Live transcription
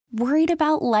Worried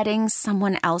about letting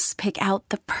someone else pick out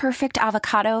the perfect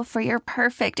avocado for your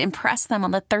perfect impress them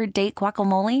on the third date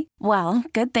guacamole? Well,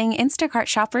 good thing Instacart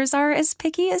shoppers are as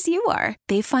picky as you are.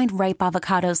 They find ripe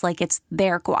avocados like it's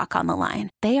their guac on the line.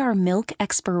 They are milk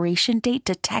expiration date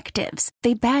detectives.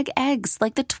 They bag eggs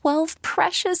like the 12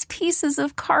 precious pieces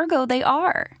of cargo they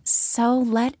are. So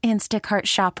let Instacart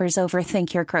shoppers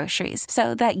overthink your groceries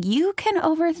so that you can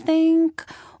overthink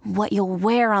what you'll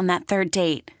wear on that third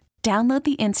date. Download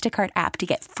the Instacart app to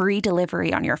get free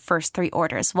delivery on your first 3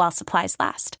 orders while supplies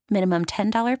last. Minimum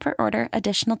 $10 per order.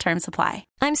 Additional terms apply.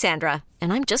 I'm Sandra,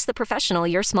 and I'm just the professional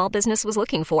your small business was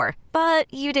looking for. But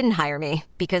you didn't hire me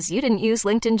because you didn't use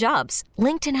LinkedIn Jobs.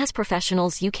 LinkedIn has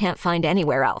professionals you can't find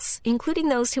anywhere else, including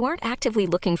those who aren't actively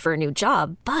looking for a new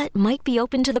job, but might be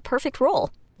open to the perfect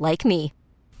role, like me.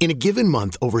 In a given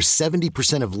month, over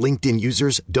 70% of LinkedIn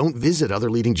users don't visit other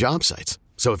leading job sites.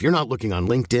 So if you're not looking on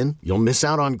LinkedIn, you'll miss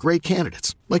out on great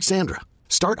candidates like Sandra.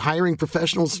 Start hiring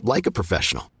professionals like a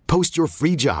professional. Post your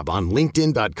free job on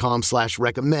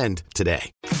linkedin.com/recommend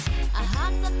today. I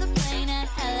hopped up the plane at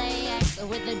LAX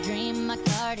with a dream, my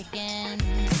cardigan.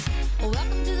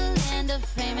 Welcome to the land of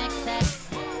fame excess.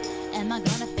 Am I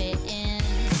gonna fit in?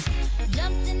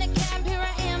 Jumped in the cab, here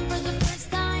I am for the first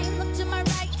time. Look to my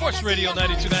right. Sports Radio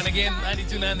 92.9 again,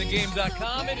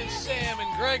 929thegame.com. It is Sam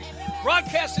and Greg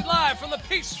broadcasting live from the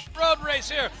PeachTree Road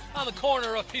Race here on the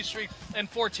corner of PeachTree and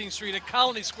 14th Street at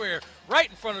Colony Square, right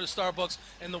in front of the Starbucks.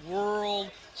 And the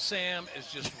world, Sam, is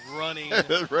just running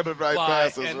running right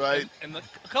past us, right? And a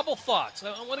couple thoughts.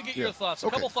 I want to get your thoughts.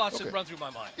 A couple thoughts that run through my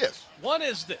mind. Yes. One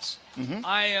is this.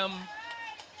 I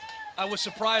was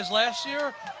surprised last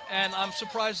year, and I'm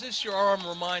surprised this year, or I'm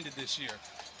reminded this year,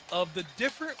 of the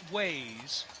different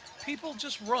ways people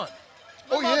just run.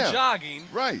 What about jogging?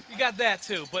 Right. You got that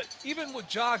too. But even with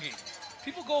jogging,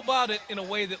 people go about it in a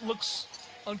way that looks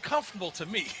uncomfortable to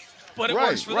me. But it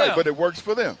works for them. Right, but it works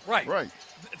for them. Right. Right.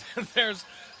 There's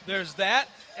that,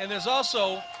 and there's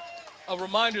also a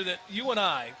reminder that you and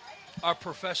I are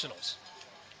professionals.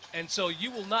 And so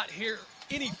you will not hear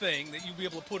anything that you'll be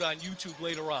able to put on YouTube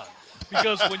later on.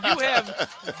 Because when you have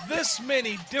this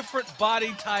many different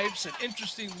body types and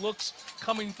interesting looks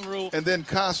coming through. And then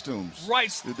costumes. Right.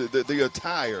 The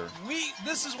attire.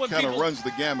 This is when kind people. of runs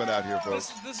the gamut out here,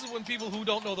 folks. This is when people who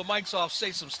don't know the mic's off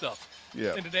say some stuff.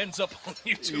 Yeah. And it ends up on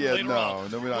YouTube later no, on.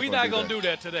 No, we're not going to do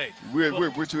that today.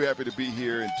 We're too happy to be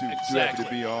here and too happy to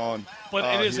be on. But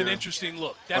it is here. an interesting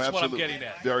look. That's what I'm getting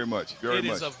at. Very much. It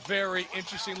is a very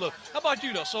interesting look. How about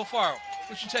you, though, so far?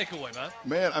 What's your takeaway, man?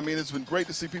 Man, I mean, it's been great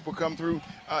to see people come through.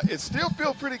 It still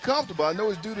feels pretty comfortable. I know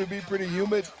it's due to be pretty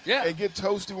humid and get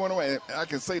toasty one way. And I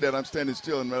can say that I'm standing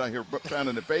still and right out here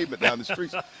pounding the pavement down the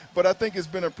streets. But I think it's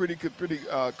been a pretty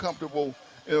comfortable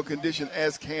condition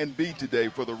as can be today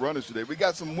for the runners today. We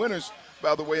got some winners,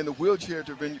 by the way, in the wheelchair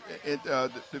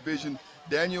division.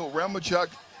 Daniel Ramachuk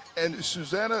and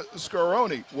Susanna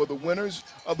Scaroni were the winners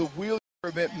of the wheelchair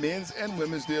event, men's and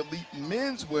women's. The elite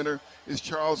men's winner is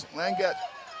Charles Langat,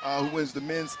 who wins the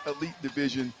men's elite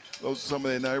division. Those are some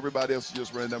of them. Now everybody else is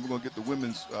just running down. We're going to get the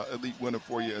women's elite winner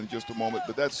for you in just a moment.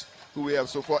 But that's who we have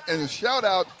so far. And a shout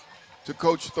out to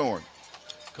Coach Thorne.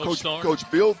 Coach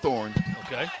Bill Thorne.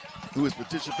 Okay. Who has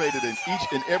participated in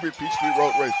each and every PeachTree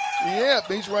Road Race. Yeah,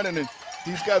 he's running and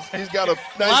he's got a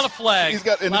nice, lot of flags.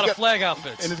 A lot of flag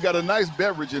outfits. And he's got a nice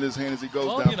beverage in his hand as he goes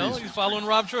down. Well, he's following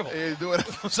Rob Tribble. He's doing it.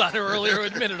 I was on there earlier,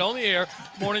 admitted on the air,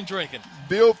 morning drinking.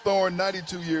 Bill Thorne,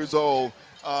 92 years old,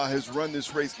 has run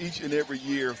this race each and every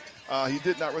year. He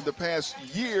did not run the past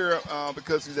year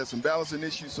because he's had some balancing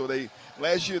issues. So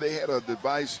last year they had a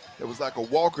device that was like a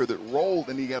walker that rolled,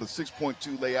 and he had a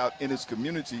 6.2 layout in his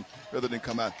community rather than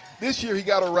come out. This year he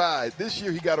got a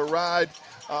ride.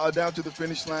 Down to the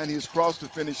finish line. He has crossed the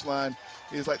finish line.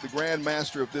 He is like the grand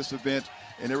master of this event,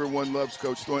 and everyone loves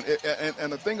Coach Thorne.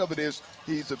 And the thing of it is,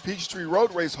 he's a PeachTree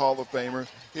Road Race Hall of Famer.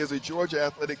 He is a Georgia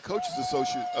Athletic Coaches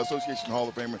Association Hall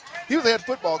of Famer. He was a head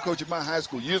football coach at my high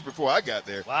school years before I got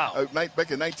there. Wow.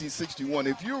 Back in 1961.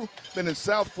 If you've been in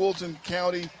South Fulton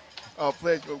County,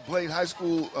 played high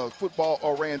school football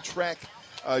or ran track,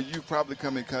 you probably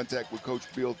come in contact with Coach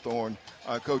Bill Thorne,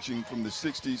 coaching from the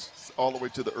 60s all the way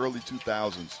to the early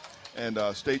 2000s, and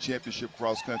state championship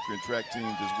cross-country and track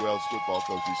teams as well as football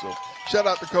coaching. So shout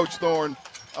out to Coach Thorne,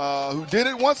 who did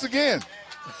it once again.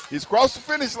 He's crossed the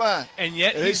finish line. And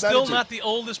yet he's still not the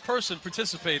oldest person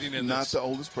participating in this. Not the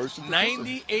oldest person.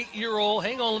 98-year-old.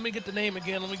 Hang on, let me get the name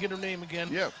again.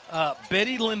 Yeah.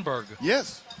 Betty Lindbergh.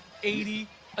 Yes.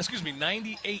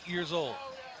 98 years old.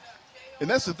 And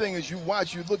that's the thing, as you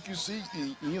watch, you look, you see,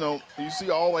 you see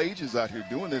all ages out here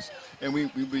doing this. And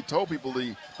we told people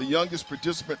the youngest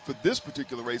participant for this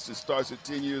particular race starts at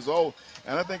 10 years old.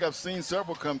 And I think I've seen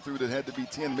several come through that had to be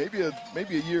 10, maybe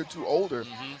a year or two older.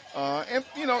 And,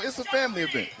 it's a family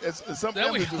event. It's some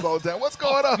families do all the time. What's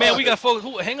going on? Man, we got folks.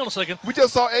 Hang on a second. We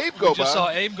just saw Abe go by. We just saw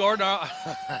Abe Gordon,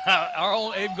 our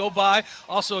own Abe, go by.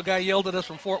 Also, a guy yelled at us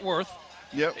from Fort Worth.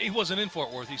 Yep. He wasn't in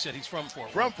Fort Worth. He said he's from Fort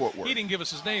Worth. From Fort Worth. He didn't give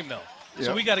us his name, though. Yep.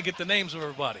 So we got to get the names of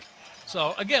everybody.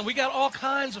 So, again, we got all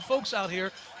kinds of folks out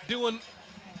here doing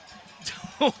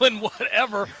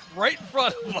whatever right in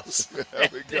front of us. There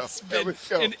we go. It's been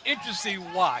an interesting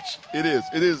watch. It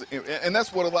is. And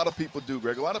that's what a lot of people do,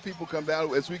 Greg. A lot of people come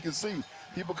down, as we can see,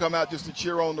 people come out just to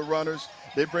cheer on the runners.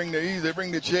 They bring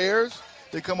their chairs.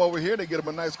 They come over here, they get them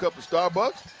a nice cup of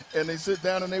Starbucks, and they sit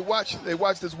down and they watch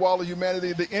this wall of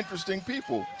humanity, the interesting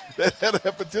people that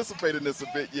have participated in this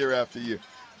event year after year.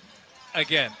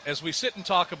 Again, as we sit and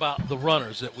talk about the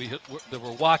runners that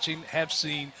we're watching, have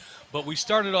seen, but we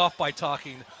started off by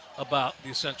talking about the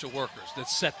essential workers that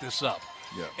set this up.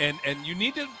 Yeah. And you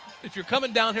need to, if you're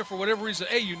coming down here for whatever reason,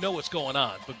 A, you know what's going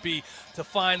on, but B, to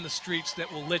find the streets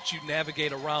that will let you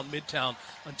navigate around Midtown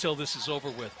until this is over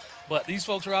with. But these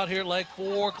folks are out here like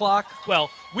 4 o'clock.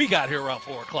 Well, we got here around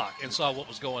 4 o'clock and saw what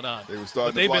was going on. They were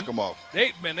starting to block them off.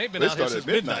 They've been out here since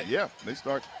midnight. Yeah, they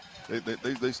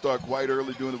start quite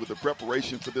early doing it with the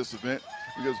preparation for this event.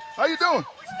 Because, how you doing?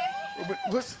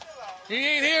 He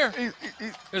ain't here.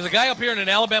 There's a guy up here in an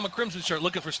Alabama Crimson shirt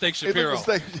looking for Steak Shapiro,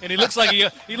 and he looks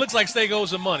like Steak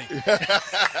owes him money.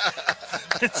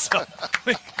 So,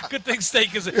 good thing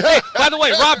Steak is. Hey, by the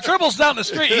way, Rob Tribble's down the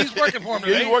street. He's working for him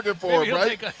today. He's working for him,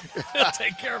 right? He'll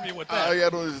take care of you with that. He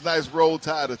had on his nice roll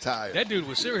tie attire. That dude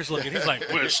was serious looking. He's like,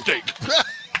 "Where's Steak?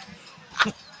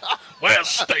 Where's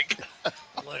Steak?"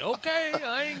 I'm like, okay,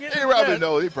 I ain't getting. He probably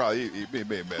knows. He made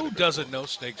mad. Who doesn't know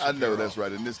Steak Shapiro? I know that's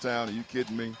right. In this town, are you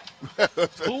kidding me?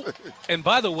 And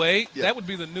by the way, that would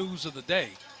be the news of the day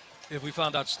if we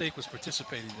found out Steak was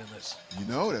participating in this.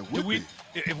 That would be.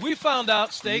 If we found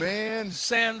out Steak, are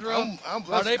Sandra,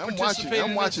 they participating?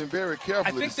 I'm watching very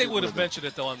carefully. I think they would have mentioned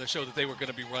it, though, on the show that they were going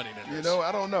to be running in this.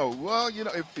 I don't know. Well,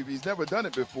 if he's never done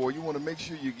it before, you want to make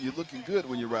sure you're looking good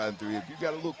when you're riding through. If you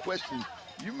got a little question,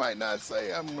 you might not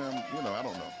say, I don't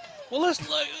know. Well, let's.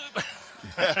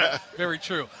 Very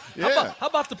true. Yeah. How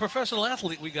about the professional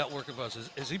athlete we got working for us?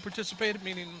 Is he participated?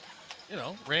 Meaning,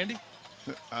 Randy?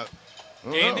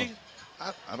 Andy?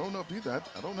 I don't know either.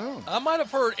 I don't know. I might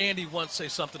have heard Andy once say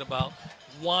something about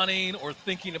wanting or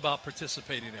thinking about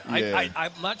participating in it. Yeah.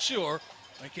 I'm not sure.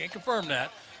 I can't confirm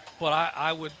that. But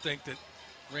I would think that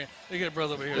Randy. Look at a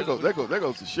brother over here. There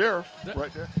goes the sheriff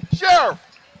right there. Sheriff!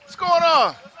 What's going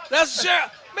on? That's the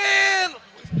sheriff. Man!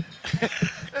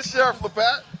 That's Sheriff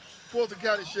Labatt, Fulton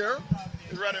County Sheriff,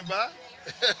 is running by.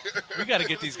 We got to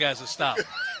get these guys to stop.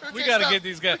 We got to get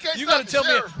these guys. You got to tell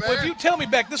me. Well, if you tell me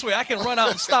back this way, I can run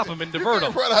out and stop them and divert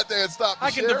them. Run out there and stop. I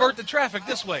can divert the traffic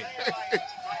this way.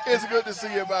 It's good to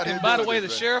see you about here. And by the way, the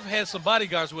sheriff had some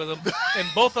bodyguards with him, and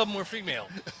both of them were female.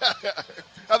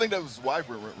 I think that was his wife.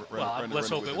 Let's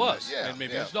hope it was. Yeah, and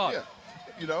maybe his daughter.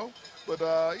 Yeah. But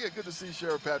good to see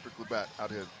Sheriff Patrick Labatt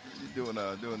out here doing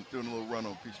a little run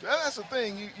on PeachTree. That's the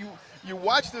thing. You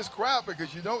watch this crowd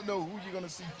because you don't know who you're going to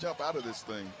see jump out of this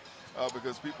thing,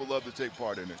 because people love to take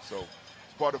part in it. So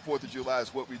it's part of 4th of July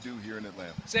is what we do here in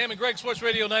Atlanta. Sam and Greg, Sports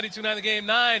Radio 92.9 The Game,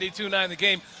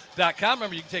 92.9thegame.com.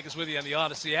 Remember, you can take us with you on the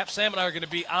Odyssey app. Sam and I are going to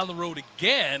be on the road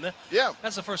again. Yeah.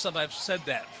 That's the first time I've said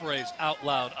that phrase out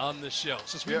loud on this show.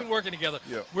 Since we've been working together,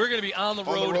 we're going to be on the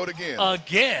road again. We're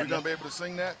going to be able to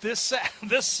sing that? This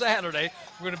Saturday,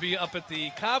 we're going to be up at the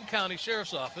Cobb County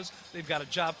Sheriff's Office. They've got a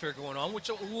job fair going on, which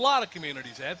a lot of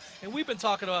communities have. And we've been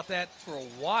talking about that for a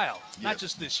while, not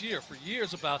just this year, for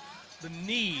years, about the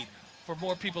need for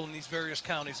more people in these various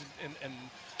counties and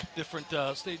different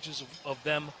stages of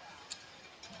them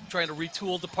trying to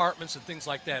retool departments and things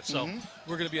like that. So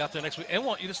we're going to be out there next week and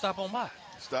want you to stop on by.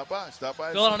 Stop by.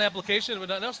 Fill out an application. If we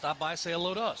don't know, stop by, say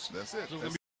hello to us. That's it. So we're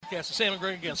going to be broadcasting Sam and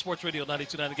Greg again, Sports Radio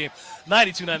 92.9 The Game,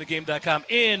 92.9thegame.com,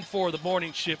 in for the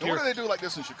morning shift here. What do they do like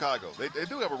this in Chicago? They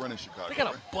do have a run in Chicago. They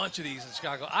got a bunch of these in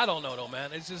Chicago. I don't know, though,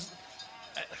 man. It's just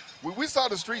we saw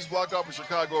the streets blocked off in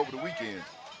Chicago over the weekend.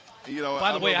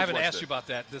 By the way, I haven't asked you about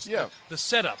that. The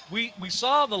setup. We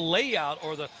saw the layout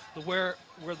or the where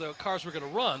the cars were going to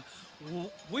run.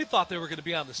 We thought they were going to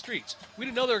be on the streets. We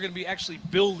didn't know they were going to be actually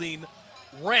building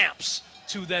ramps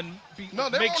to then be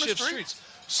makeshift streets.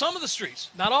 Some of the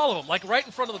streets, not all of them, like right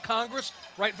in front of the Congress,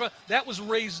 that was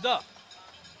raised up.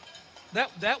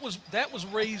 That was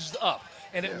raised up,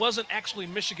 and it wasn't actually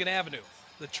Michigan Avenue.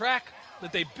 The track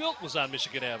that they built was on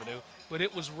Michigan Avenue. but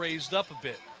it was raised up a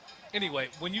bit. Anyway,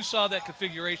 when you saw that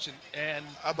configuration and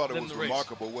I thought it then was the race.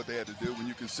 remarkable what they had to do when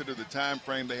you consider the time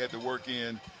frame they had to work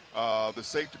in, the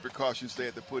safety precautions they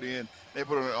had to put in. They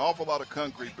put on an awful lot of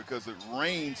concrete because it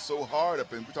rained so hard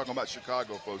up in, we're talking about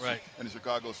Chicago, folks, right, and the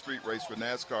Chicago street race for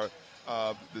NASCAR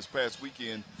this past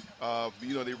weekend.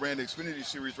 They ran the Xfinity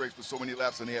Series race for so many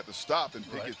laps and they had to stop and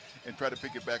pick it and try to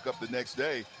pick it back up the next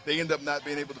day. They ended up not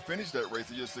being able to finish that race.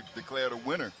 They just declared a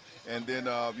winner. And then,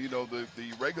 the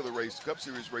regular race, Cup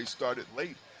Series race started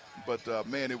late. But,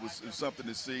 man, it was something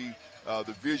to see.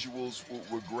 The visuals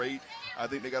were great. I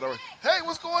think they got our – hey,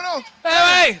 what's going on?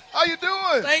 Hey! How you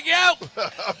doing? Thank you.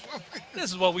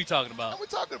 This is what we talking about. What we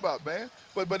talking about, man?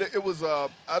 But it was I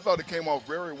thought it came off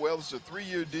very well. It's a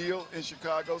 3-year deal in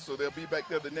Chicago, so they'll be back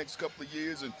there the next couple of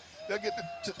years, and they'll get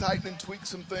to tighten and tweak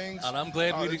some things. And I'm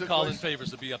glad we didn't call in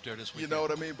favors to be up there this week. You know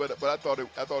what I mean? But I thought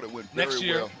it went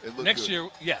very well. It looked next good. year,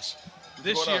 yes.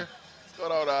 This year.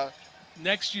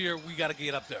 Next year, we got to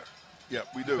get up there. Yeah,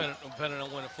 we do. Depending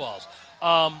on when it falls.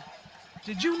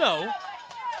 Did you know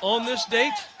on this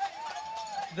date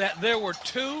that there were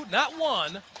two, not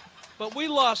one, but we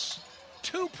lost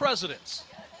 2 presidents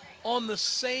on the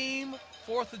same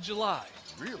 4th of July?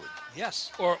 Really?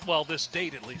 Yes. This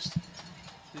date at least.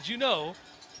 Did you know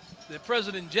that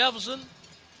President Jefferson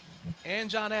and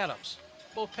John Adams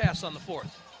both passed on the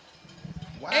 4th?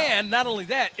 Wow. And not only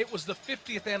that, it was the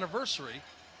 50th anniversary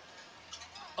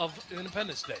of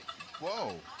Independence Day.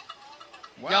 Whoa.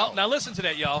 Wow. Y'all, now listen to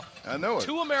that, y'all. I know it.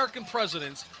 2 American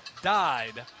presidents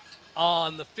died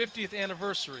on the 50th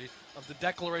anniversary of the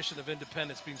Declaration of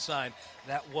Independence being signed.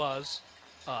 That was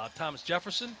Thomas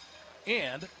Jefferson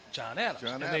and John Adams.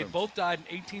 They both died in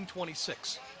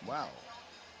 1826. Wow.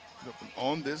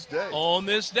 On this day. On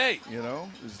this date.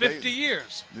 50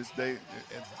 years. This day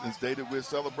that we're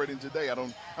celebrating today. I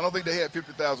don't think they had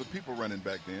 50,000 people running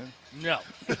back then. No.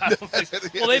 I don't think.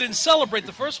 Well, they didn't celebrate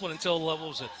the first one until,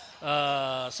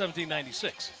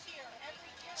 1796.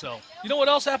 So, you know what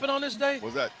else happened on this day? What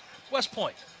was that? West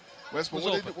Point. West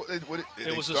Point.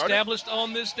 It was established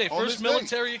on this day. First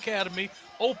military academy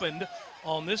opened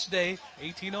on this day,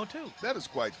 1802. That is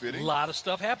quite fitting. A lot of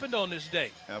stuff happened on this day.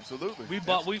 Absolutely.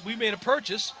 We made a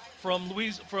purchase from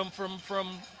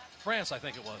France, I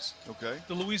think it was. Okay.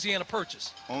 The Louisiana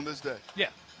Purchase. On this day. Yeah.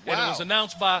 Wow. And it was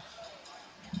announced by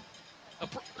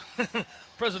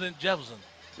President Jefferson.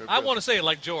 I want to say it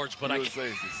like George, but I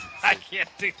can't. I can't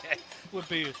do that. Would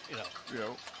be,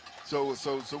 So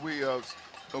we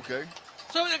okay.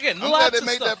 So again, I'm glad they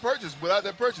made that purchase. Without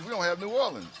that purchase, we don't have New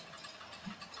Orleans.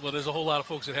 Well, there's a whole lot of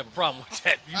folks that have a problem with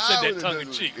that. You said that tongue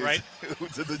in cheek, right?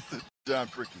 To John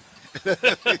Fricky,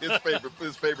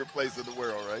 his favorite place in the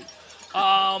world, right?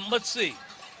 Let's see.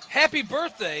 Happy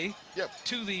birthday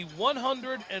to the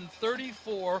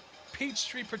 134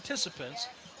 PeachTree participants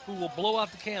who will blow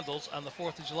out the candles on the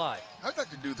 4th of July. I'd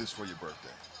like to do this for your birthday.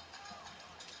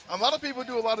 A lot of people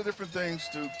do a lot of different things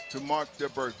to mark their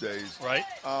birthdays. Right.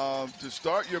 To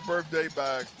start your birthday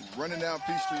by running down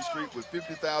Peachtree Street with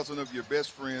 50,000 of your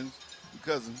best friends and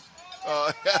cousins.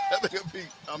 I think it'd be,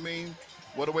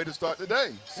 what a way to start the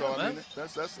day. So, I think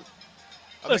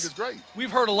it's great.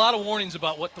 We've heard a lot of warnings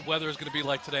about what the weather is going to be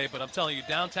like today, but I'm telling you,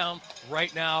 downtown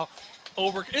right now,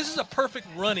 this is a perfect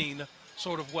running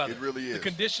sort of weather. It really is. The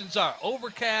conditions are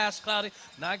overcast, cloudy,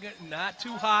 not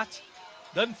too hot.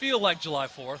 Doesn't feel like July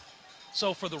 4th.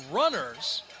 So for the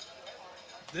runners,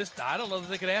 I don't know that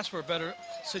they could ask for a better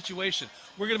situation.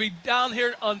 We're going to be down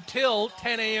here until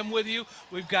 10 a.m. with you.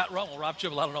 We've got Rob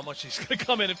Tribble. I don't know how much he's going to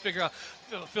come in and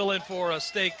fill in for a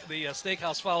steak. The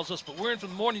steakhouse follows us, but we're in for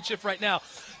the morning shift right now.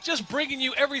 Just bringing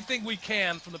you everything we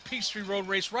can from the PeachTree Road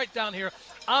Race right down here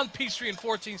on Peachtree and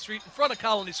 14th Street in front of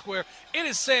Colony Square. It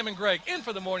is Sam and Greg in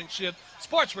for the morning shift.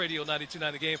 Sports Radio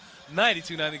 92.9 The Game,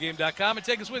 92.9thegame.com, and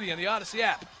take us with you on the Odyssey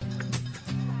app.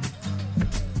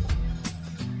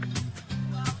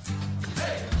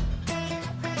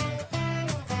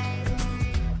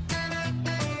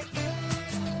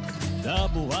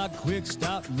 Double wide, quick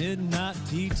stop, midnight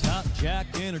tea top, Jack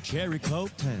in a cherry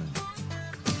Coke town.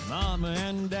 Mama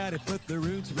and Daddy put the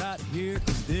roots right here,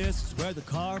 'cause this is where the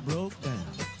car broke down.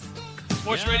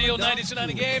 Sports Radio 92.9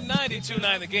 The Game,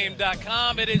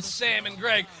 92.9thegame.com. It is Sam and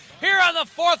Greg here on the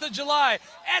 4th of July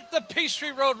at the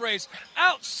PeachTree Road Race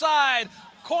outside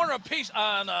corner of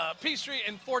Peachtree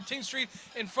and 14th Street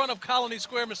in front of Colony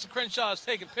Square. Mr. Crenshaw is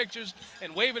taking pictures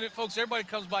and waving at folks. Everybody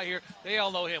comes by here. They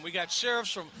all know him. We got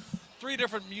sheriffs from 3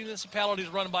 different municipalities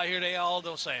running by here. They all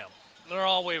know Sam. They're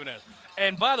all waving at us.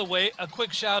 And by the way, a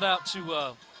quick shout out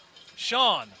to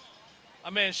Sean.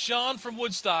 My man Sean from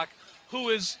Woodstock,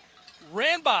 who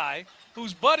ran by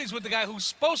who's buddies with the guy who's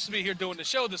supposed to be here doing the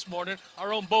show this morning,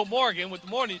 our own Bo Morgan with the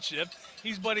morning shift.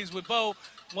 He's buddies with Bo.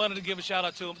 Wanted to give a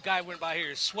shout-out to him. Guy went by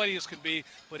here as sweaty as can be,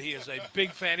 but he is a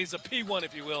big fan. He's a P1,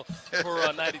 if you will, for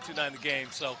 92.9 The Game.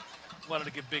 So wanted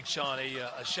to give Big Sean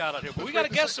a shout-out here. But we got a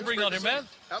guest to bring on here, man.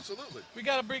 Absolutely. We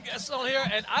got a big guest on here,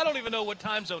 and I don't even know what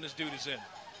time zone this dude is in.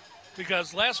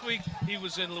 Because last week he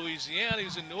was in Louisiana, he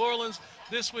was in New Orleans.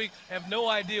 This week, have no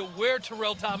idea where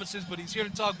Terrell Thomas is, but he's here to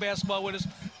talk basketball with us.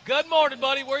 Good morning,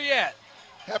 buddy. Where you at?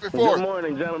 Happy 4th. Good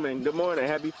morning, gentlemen. Good morning.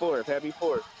 Happy 4th. Happy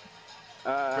 4th.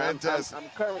 Fantastic.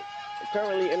 I'm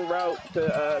currently en route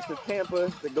to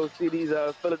Tampa to go see these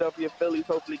Philadelphia Phillies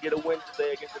hopefully get a win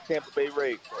today against the Tampa Bay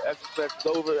Rays. So SFX is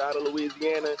over out of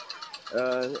Louisiana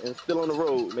and still on the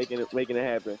road making it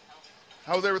happen.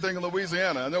 How's everything in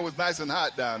Louisiana? I know it was nice and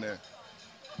hot down there.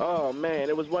 Oh man,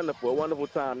 it was wonderful, a wonderful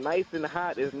time. Nice and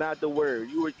hot is not the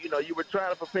word. You were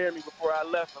trying to prepare me before I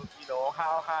left, on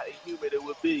how hot and humid it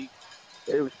would be.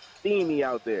 It was steamy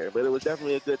out there, but it was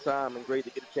definitely a good time and great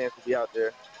to get a chance to be out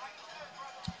there.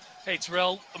 Hey,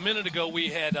 Terrell, a minute ago we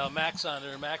had Max on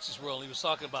there, Max's role. He was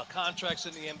talking about contracts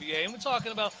in the NBA, and we're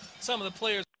talking about some of the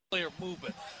player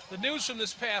movement. The news from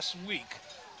this past week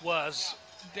was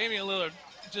Damian Lillard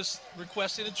just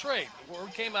requesting a trade. The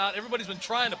word came out. Everybody's been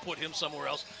trying to put him somewhere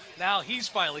else. Now he's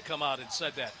finally come out and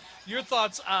said that. Your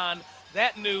thoughts on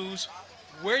that news,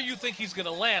 where you think he's going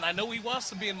to land? I know he wants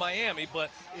to be in Miami,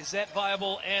 but is that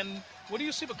viable? And what do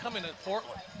you see becoming in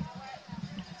Portland?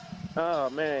 Oh,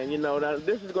 man, now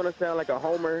this is going to sound like a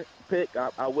homer pick.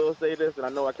 I will say this, and I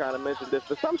know I kind of mentioned this.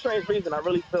 For some strange reason, I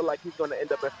really feel like he's going to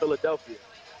end up in Philadelphia.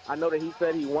 I know that he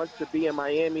said he wants to be in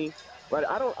Miami, but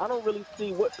I don't really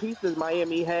see what pieces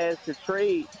Miami has to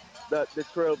trade the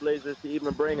Trailblazers to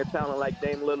even bring a talent like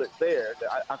Dame Lillard there.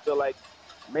 I feel like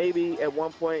maybe at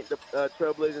one point the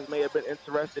Trailblazers may have been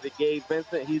interested in Gabe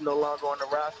Vincent. He's no longer on the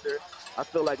roster. I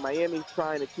feel like Miami's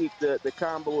trying to keep the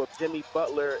combo of Jimmy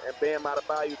Butler and Bam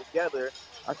Adebayo together.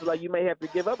 I feel like you may have to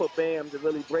give up a Bam to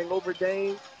really bring over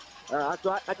Dame.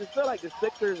 So I just feel like the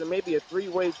Sixers and maybe a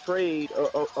three-way trade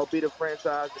will be the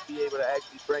franchise to be able to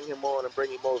actually bring him on and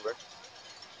bring him over.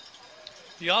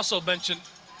 You also mentioned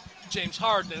James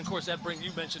Harden, and, of course,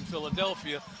 you mentioned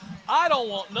Philadelphia. I don't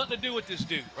want nothing to do with this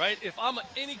dude, right? If I'm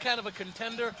any kind of a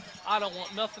contender, I don't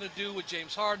want nothing to do with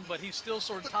James Harden, but he's still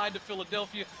sort of tied to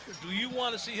Philadelphia. Do you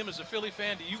want to see him as a Philly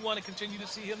fan? Do you want to continue to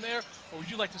see him there, or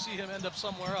would you like to see him end up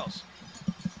somewhere else?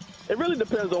 It really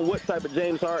depends on what type of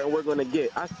James Harden we're going to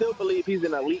get. I still believe he's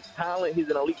an elite talent. He's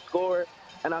an elite scorer.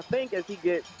 And I think as he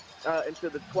gets into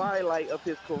the twilight of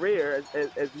his career,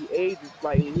 as he ages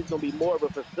slightly, he's going to be more of a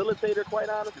facilitator, quite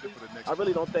honestly. I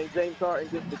really don't think James Harden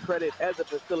gets the credit as a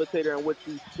facilitator in which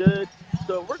he should.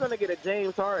 So if we're going to get a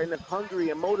James Harden that's hungry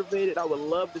and motivated, I would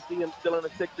love to see him still in a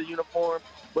Sixer uniform.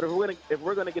 But if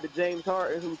we're going to get a James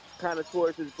Harden who's kind of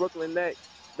towards his Brooklyn Nets,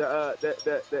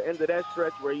 the end of that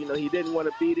stretch where, he didn't want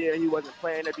to be there, he wasn't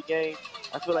playing every game,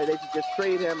 I feel like they should just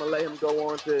trade him and let him go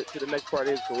on to the next part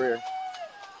of his career.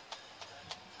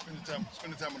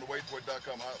 Spend the time on the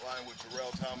waitfor.com hotline with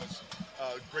Terrell Thomas.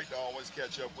 Great to always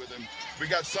catch up with him. We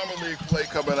got Summer League play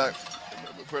coming up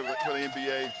for the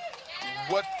NBA.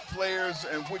 What players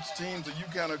and which teams are you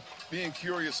kind of being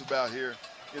curious about here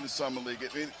in the Summer League?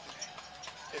 Does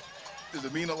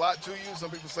it mean a lot to you?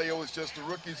 Some people say, it's just the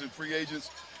rookies and free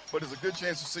agents, but it's a good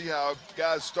chance to see how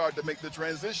guys start to make the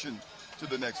transition to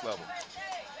the next level.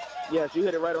 Yes, you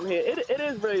hit it right on here. It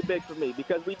is very big for me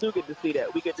because we do get to see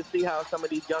that. We get to see how some of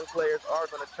these young players are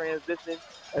going to transition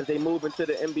as they move into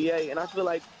the NBA. And I feel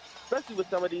like, especially with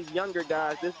some of these younger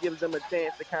guys, this gives them a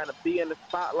chance to kind of be in the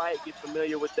spotlight, get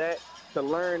familiar with that, to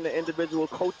learn the individual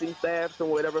coaching staffs and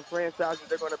whatever franchises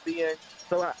they're going to be in.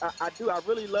 So I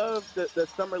really love the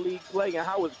Summer League play and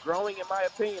how it's growing, in my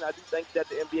opinion. I do think that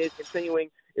the NBA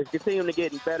is continuing to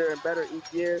get better and better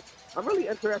each year. I'm really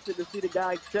interested to see the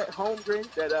guy Chet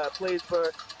Holmgren that plays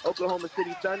for Oklahoma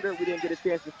City Thunder. We didn't get a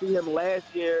chance to see him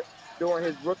last year during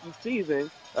his rookie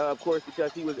season, of course,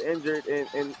 because he was injured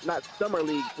in not summer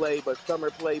league play, but summer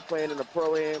play playing in the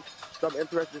Pro-Am. So I'm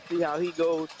interested to see how he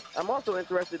goes. I'm also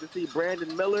interested to see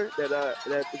Brandon Miller that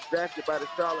was drafted by the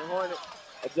Charlotte Hornets,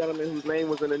 a gentleman whose name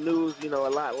was in the news, a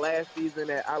lot last season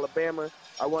at Alabama.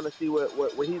 I want to see what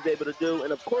he's able to do.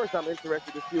 And, of course, I'm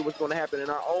interested to see what's going to happen in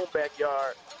our own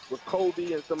backyard with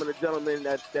Kobe and some of the gentlemen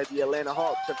that the Atlanta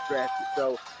Hawks have drafted.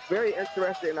 So very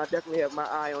interested, and I definitely have my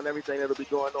eye on everything that will be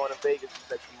going on in Vegas in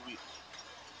the next few weeks.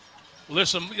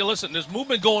 Listen, there's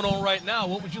movement going on right now.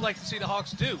 What would you like to see the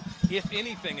Hawks do, if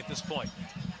anything, at this point?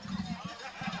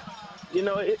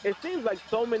 It seems like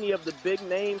so many of the big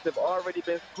names have already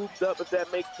been scooped up, if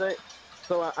that makes sense.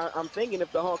 So I'm thinking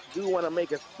if the Hawks do want to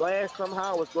make a splash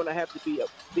somehow, it's going to have to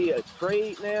be a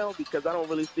trade now, because I don't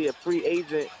really see a free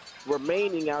agent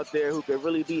remaining out there who could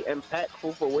really be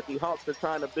impactful for what the Hawks are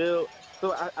trying to build.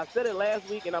 So I said it last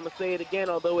week, and I'm going to say it again,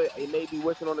 although it may be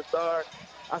wishing on a star.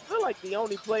 I feel like the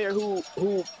only player who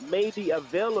may be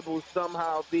available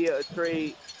somehow via a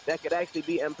trade that could actually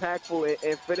be impactful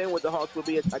and fit in with the Hawks would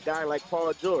be a guy like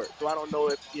Paul George. So I don't know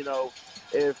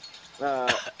if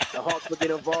the Hawks would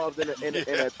get involved in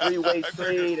a three-way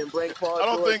trade and bring Paul George. I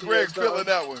don't think Greg's feeling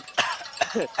that one.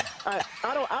 I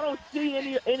don't see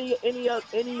any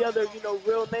other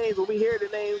real names. When we hear the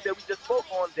names that we just spoke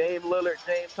on, Dame Lillard,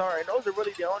 James Harden, those are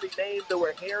really the only names that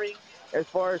we're hearing as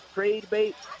far as trade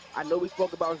bait. I know we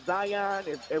spoke about Zion.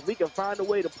 If we can find a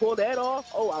way to pull that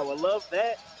off, I would love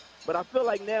that. But I feel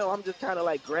like now I'm just kind of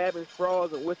like grabbing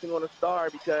straws and wishing on a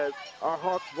star because our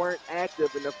Hawks weren't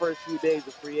active in the first few days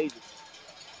of free agency.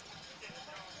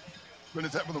 When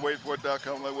it's happening,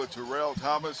 waitfor.com with Terrell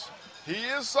Thomas. He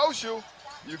is social.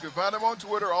 You can find him on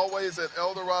Twitter, always at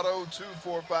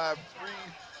Eldorado2453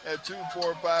 at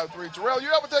 2453. Terrell, you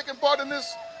ever taken part in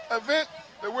this event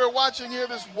that we're watching here,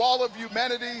 this wall of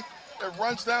humanity that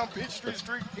runs down Peachtree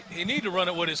Street? He need to run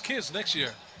it with his kids next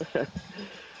year.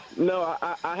 No,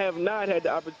 I have not had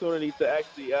the opportunity to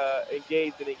actually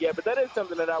engage in it yet, but that is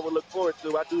something that I would look forward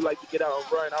to. I do like to get out and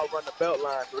run. I'll run the belt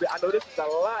line. So I know this is a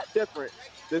lot different.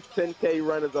 This 10K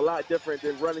run is a lot different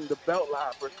than running the belt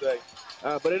line, per se.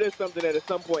 But it is something that at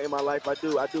some point in my life I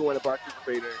do want to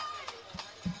participate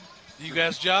in. You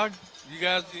guys jog?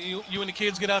 You and the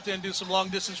kids get out there and do some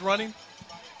long-distance running?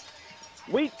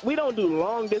 We don't do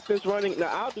long-distance running. Now,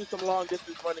 I'll do some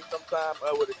long-distance running sometime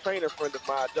with a trainer friend of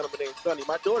mine, a gentleman named Sonny.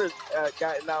 My daughter's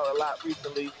gotten out a lot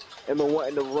recently and been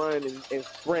wanting to run and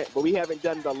sprint, but we haven't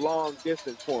done the long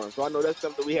distance for him. So I know that's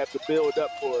something we have to build up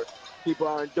for. Keep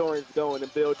our endurance going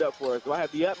and build up for us. So I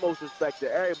have the utmost respect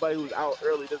to everybody who's out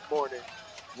early this morning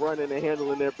running and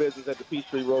handling their business at the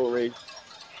PeachTree Road Race.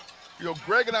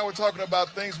 Greg and I were talking about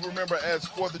things we remember as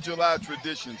 4th of July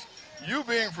traditions. You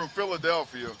being from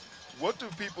Philadelphia, what do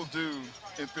people do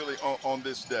in Philly on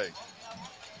this day?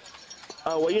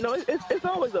 Well, it's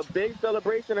always a big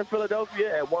celebration in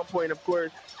Philadelphia. At one point, of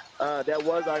course, that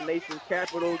was our nation's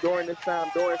capital during this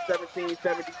time, during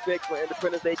 1776, when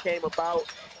Independence Day came about.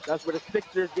 That's where the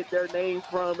Sixers get their name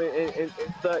from and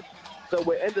such. So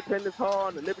with Independence Hall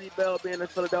and the Liberty Bell being in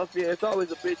Philadelphia, it's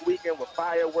always a big weekend with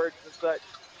fireworks and such.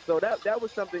 So that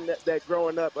was something that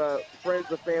growing up, friends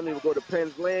and family would go to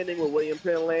Penn's Landing where William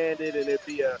Penn landed, and it'd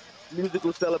be a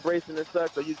musical celebration and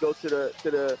such. So you go to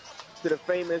the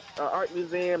famous art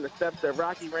museum, the steps that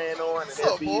Rocky ran on, and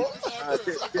there'd be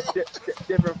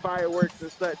different fireworks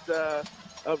and such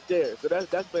up there. So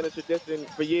that's been a tradition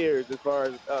for years as far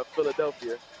as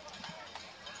Philadelphia.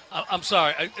 I'm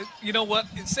sorry. You know what?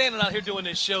 In standing out here doing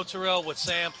this show, Terrell, with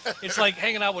Sam, it's like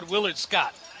hanging out with Willard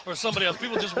Scott or somebody else.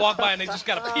 People just walk by and they just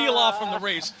got to peel off from the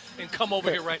race and come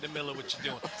over here right in the middle of what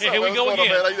you're doing. Hey, here we go again.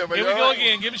 Here we go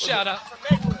again. Give a shout out.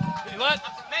 What?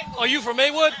 Oh, you from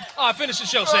Maywood? Oh, I finished the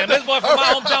show, Sam. This boy from my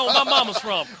hometown where my mama's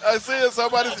from. I see it.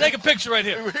 Somebody. Take a picture right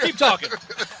here. Keep talking.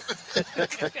 And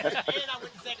I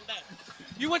went to Second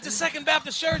Baptist. You went to Second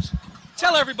Baptist Church?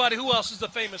 Tell everybody who else is the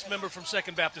famous member from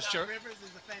Second Baptist Church. Rivers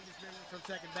is the famous member from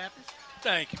Second Baptist.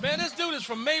 Thank you, man. This dude is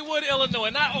from Maywood, Illinois,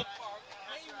 not Oak Park.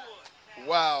 Maywood.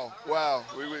 Wow.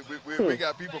 We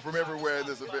got people from everywhere in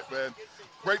this event, man.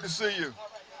 Great to see you.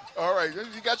 All right,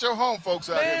 you got your home folks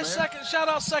out here, man. Shout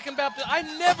out Second Baptist. I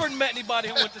never met anybody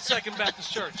who went to Second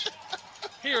Baptist Church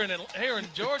here in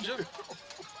Georgia.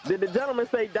 Did the gentleman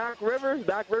say Doc Rivers?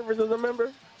 Doc Rivers is a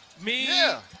member? Me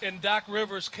and Doc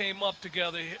Rivers came up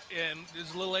together, and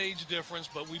there's a little age difference,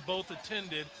 but we both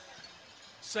attended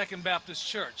Second Baptist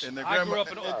Church. And I grew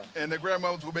up in Oak. And the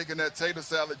grandmothers were making that tater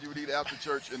salad you would eat after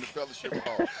church in the fellowship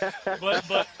hall.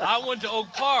 But I went to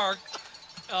Oak Park,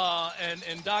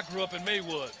 and Doc grew up in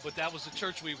Maywood, but that was the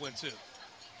church we went to.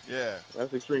 Yeah.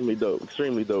 That's extremely dope.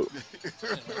 Extremely dope.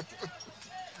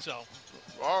 So.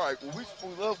 All right. Well,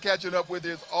 we love catching up with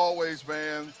you as always,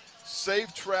 man.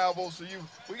 Safe travel. So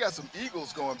we got some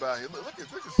eagles going by here. Look at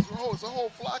it's a whole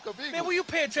flock of eagles. Man, will you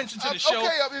pay attention to the show?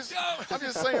 Okay, I'm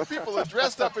just saying people are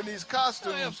dressed up in these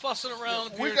costumes. I am fussing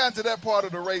around. We got to that part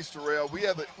of the race, Terrell. We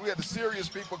had the serious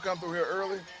people come through here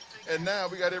early, and now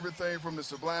we got everything from the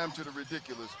sublime to the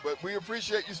ridiculous. But we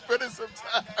appreciate you spending some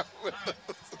time with us.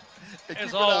 And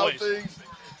as always. Things,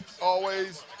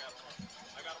 always.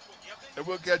 And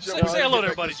we'll catch up. Say hello to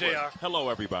everybody, JR. Hello,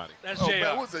 everybody. That's JR.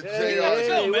 Man, what's a JR?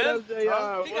 Hey, man. what up, JR? You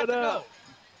got What up?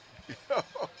 to go.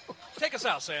 Take us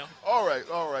out, Sam. All right,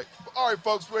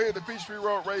 folks. We're here at the PeachTree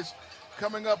Road Race.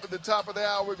 Coming up at the top of the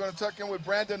hour, we're going to tuck in with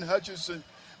Brandon Hutchinson.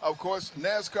 Of course,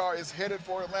 NASCAR is headed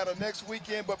for Atlanta next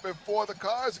weekend, but before the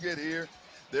cars get here,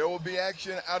 there will be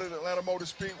action out at Atlanta Motor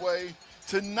Speedway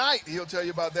tonight. He'll tell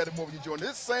you about that and more when you join.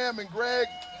 This is Sam and Greg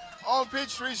on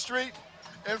PeachTree Street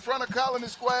in front of Colony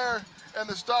Square and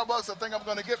the Starbucks. I think I'm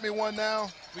going to get me one now.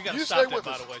 We got to stop that,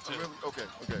 by the way, too. Okay.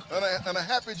 And a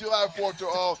happy July 4th to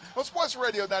all on Sports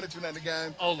Radio 92.9 The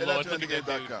Game. Oh, and Lord, look at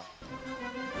that dude.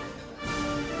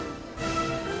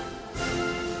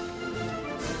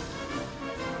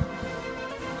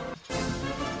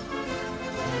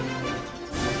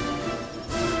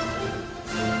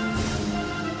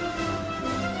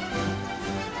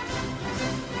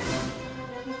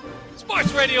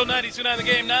 Sports Radio 92.9 The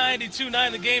Game,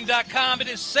 929thegame.com. It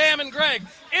is Sam and Greg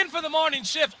in for the morning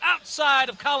shift outside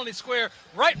of Colony Square,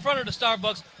 right in front of the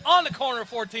Starbucks, on the corner of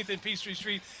 14th and PeachTree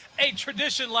Street. A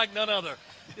tradition like none other.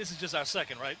 This is just our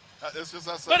second, right? It's just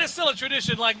our second. But it's still a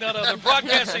tradition like none other.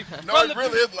 Broadcasting. No, it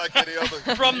really isn't like any other.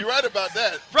 You're right about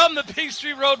that. From the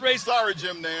PeachTree Road Race. Sorry,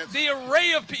 Jim Nance. The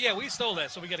array of people. Yeah, we stole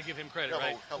that, so we got to give him credit,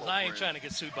 right? Hello, I ain't trying to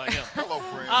get sued by him. Hello,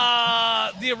 friend.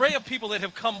 The array of people that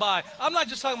have come by. I'm not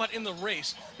just talking about in the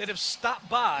race, that have stopped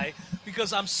by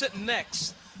because I'm sitting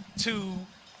next to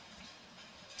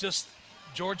just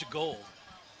Georgia Gold.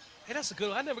 Hey, that's a good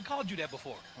one. I never called you that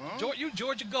before. Huh? You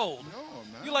Georgia Gold. No,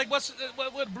 man. You like what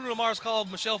Bruno Mars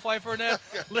called Michelle Pfeiffer now?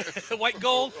 White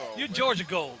Gold? You man. Georgia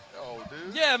Gold. Oh,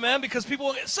 dude. Yeah, man, because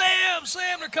people, Sam,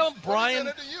 they're coming.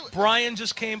 Brian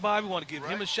just came by. We want to give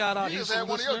him a shout out. You just had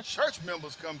one of your church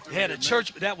members come through. Had a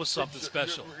church. That was something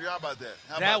special. How about that?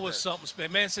 That was something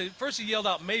special. Man, said, first he yelled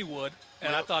out Maywood,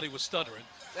 and I thought he was stuttering.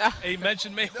 He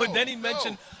mentioned Maywood. Then he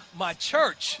mentioned my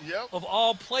church, of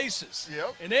all places.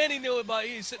 And then he knew about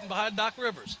he's sitting behind Doc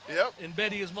Rivers. And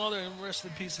Betty, his mother, and rest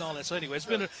in peace and all that. So anyway,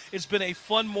 it's been a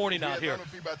fun morning out here.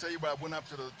 People, I tell you what, I went up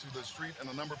to the street and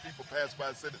a number of people passed by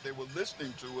and said that they were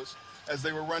listening to us as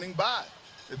they were running by.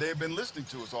 They have been listening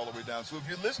to us all the way down. So if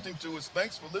you're listening to us,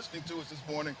 thanks for listening to us this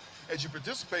morning as you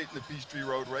participate in the PeachTree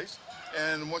Road Race.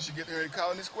 And once you get here in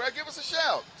Colony Square, give us a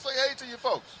shout. Say hey to your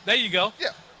folks. There you go. Yeah.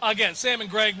 Again, Sam and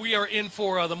Greg, we are in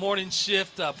for the morning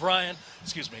shift.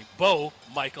 Bo,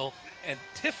 Michael, and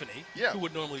Tiffany, who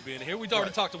would normally be in here. We'd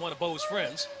already talked to one of Bo's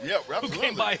friends. Yeah, absolutely. Who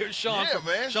came by here, Sean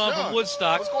Sean from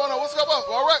Woodstock. What's going on? What's up?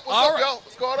 All right, what's up, y'all?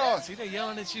 What's going on? See, they're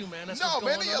yelling at you, man. That's no, what's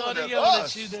man, going they're on. yelling at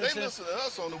us. They listen to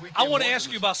us on the weekend. I want to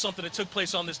ask you about something that took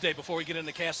place on this day before we get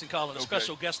into casting call and a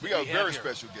special guest that we have here. We got a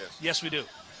very special guest. Yes, we do.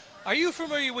 Are you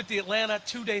familiar with the Atlanta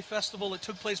two-day festival that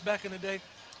took place back in the day?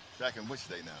 Back in which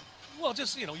day now? Well,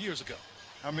 just, years ago.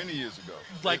 How many years ago?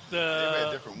 Like they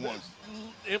had different ones.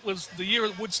 It was the year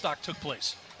Woodstock took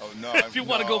place. Oh, no. If you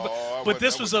want to go. But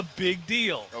this was a big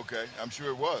deal. Okay, I'm sure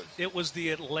it was. It was the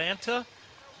Atlanta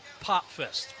Pop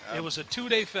Fest. It was a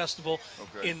two-day festival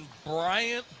in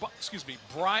Byron,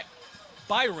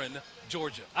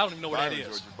 Georgia. I don't even know where that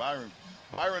is. Georgia.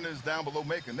 Byron is down below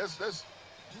Macon. This is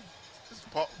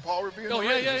Paul Revere. Oh,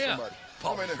 yeah.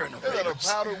 Paul Revere. They had a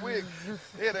powder wig.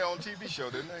 They had their own TV show,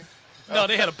 didn't they? No,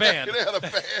 they had a band.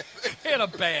 They had a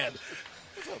band.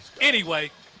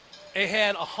 Anyway, it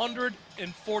had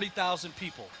 140,000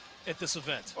 people at this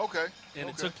event. Okay. And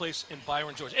it took place in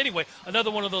Byron, Georgia. Anyway,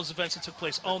 another one of those events that took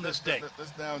place on this day.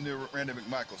 That's down near Randy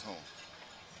McMichael's home.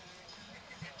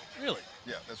 Really?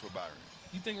 Yeah, that's where Byron is.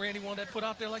 You think Randy wanted that put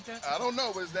out there like that? I don't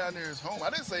know, but it's down near his home. I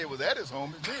didn't say it was at his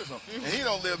home. It's near his home. And he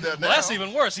don't live there now. Well, that's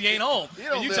even worse. He ain't home.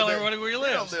 And you tell everybody where he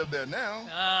lives. He don't live there now.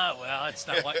 Well, it's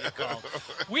not what you call.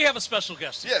 We have a special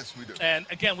guest here. Yes, we do. And,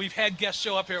 again, we've had guests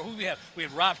show up here. Who we have? We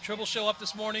had Rob Tribble show up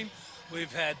this morning.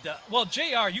 We've had,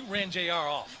 JR, you ran JR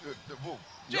off.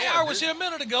 JR was here a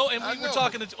minute ago, and we were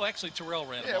talking to, actually, Terrell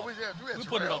ran him off. We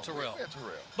put it on Terrell.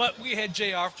 But we had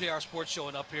JR Sports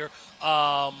showing up here.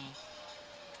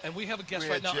 And we have a guest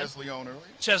right now. We had Chesley on earlier.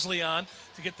 Chesley on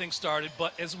to get things started.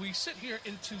 But as we sit here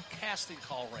into casting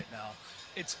call right now,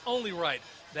 it's only right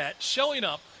that showing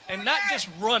up and not just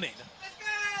running,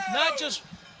 not just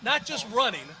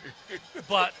running,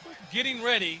 but getting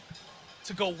ready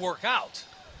to go work out.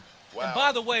 Wow. And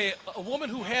by the way, a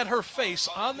woman who had her face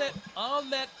on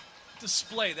that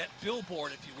display, that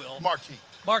billboard, if you will.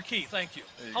 Marquee, thank you.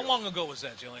 How long ago was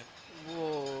that, Jillian?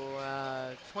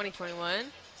 2021.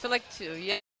 So like 2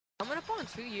 years. Coming up on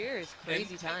 2 years.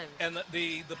 Crazy time. And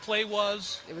the play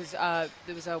was? It was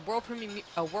a world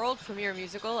premiere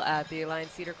musical at the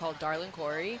Alliance Theater called Darlin'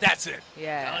 Corey. That's it.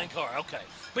 Yeah. Darlin' Corey. Okay.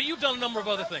 But you've done a number of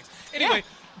other things. Anyway,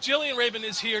 Jillian Rabin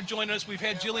is here joining us. We've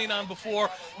had Jillian on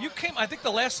before. You came. I think the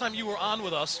last time you were on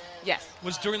with us. Yes.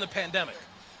 Was during the pandemic.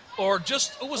 or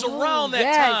just it was around that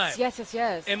time. Yes.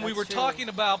 And we were true. talking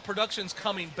about productions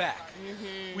coming back.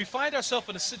 We find ourselves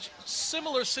in a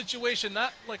similar situation,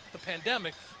 not like the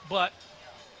pandemic, but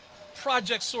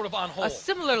projects sort of on hold. A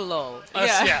similar low.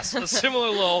 Yes, a similar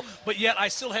low, but yet I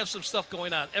still have some stuff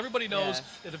going on. Everybody knows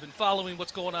that have been following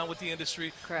what's going on with the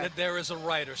industry that there is a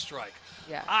writer strike.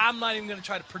 Yeah. I'm not even going to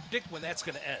try to predict when that's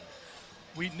going to end.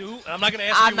 We knew, and I'm not going to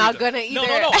ask I'm you not either. going to either.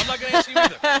 No, I'm not going to ask you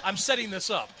either. I'm setting this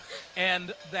up.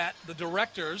 And that the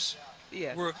directors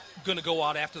were going to go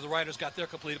out after the writers got their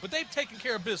completed, but they've taken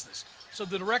care of business. So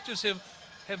the directors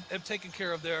have taken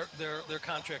care of their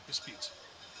contract disputes.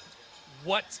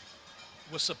 What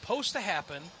was supposed to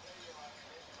happen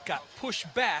got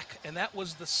pushed back, and that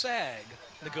was the SAG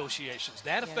negotiations.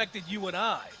 That affected you and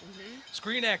I,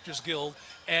 Screen Actors Guild,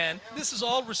 and this is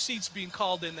all receipts being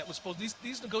called in that was supposed.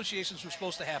 These negotiations were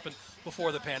supposed to happen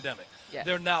before the pandemic.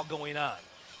 They're now going on.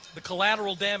 The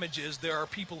collateral damage is there are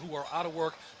people who are out of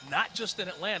work, not just in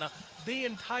Atlanta, the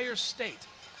entire state.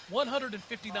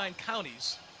 159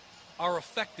 counties are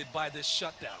affected by this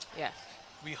shutdown. Yes.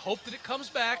 We hope that it comes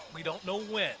back. We don't know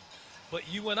when.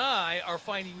 But you and I are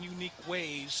finding unique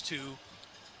ways to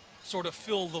sort of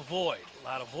fill the void. A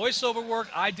lot of voiceover work.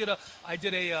 I did a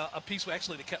piece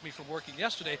actually that kept me from working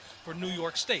yesterday for New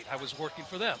York State. I was working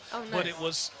for them. Oh, nice. But it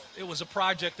was a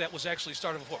project that was actually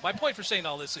started before. My point for saying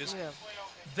all this is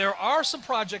there are some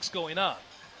projects going on.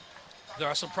 There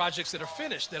are some projects that are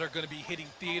finished that are going to be hitting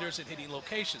theaters and hitting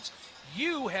locations.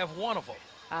 You have one of them.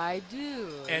 I do.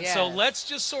 And so let's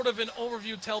just sort of an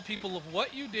overview tell people of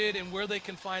what you did and where they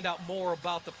can find out more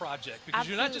about the project. Because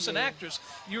you're not just an actress.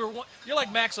 You're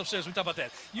like Max upstairs. We talk about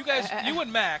that. You guys, you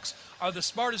and Max are the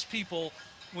smartest people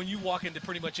when you walk into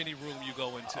pretty much any room you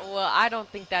go into. Well, I don't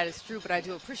think that is true, but I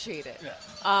do appreciate it. Yeah.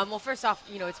 Well, first off,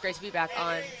 it's great to be back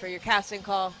on for your casting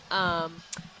call.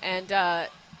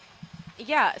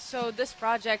 So this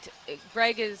project,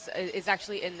 Greg is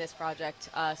actually in this project.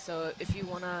 So if you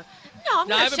want to, I'm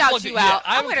going to shout you out.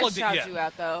 I'm going to shout you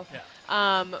out, though.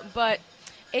 Yeah. But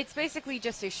it's basically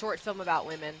just a short film about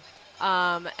women.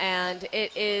 And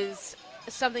it is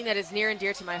something that is near and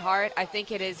dear to my heart. I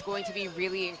think it is going to be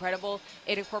really incredible.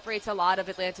 It incorporates a lot of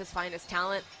Atlanta's finest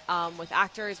talent with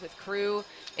actors, with crew.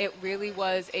 It really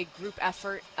was a group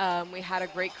effort. We had a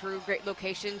great crew, great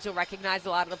locations. You'll recognize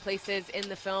a lot of the places in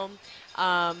the film.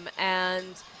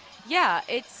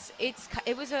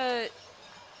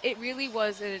 It really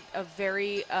was a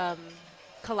very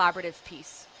collaborative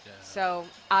piece. Yeah. So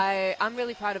I'm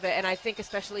really proud of it, and I think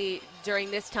especially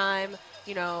during this time,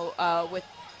 with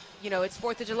it's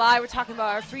 4th of July. We're talking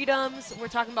about our freedoms. We're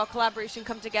talking about collaboration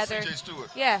come together. CJ Stewart.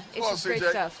 Yeah, it's just great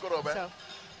stuff. Go on, man. So.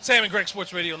 Sam and Greg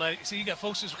Sports Radio 90. See, you got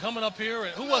folks who's coming up here.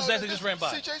 And who was that just ran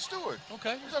by? CJ Stewart.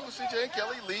 Okay. We're talking with CJ and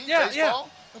Kelly Lee. Yeah, baseball.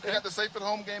 yeah. Okay. They got the Safe at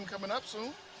Home game coming up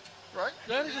soon. Right?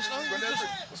 That is what's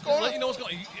going on? Let you know what's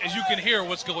going on. As you can hear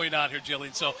what's going on here,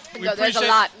 Jillian. So we there's a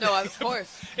lot. No, of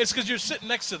course. It's because you're sitting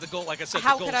next to the goal, like I said,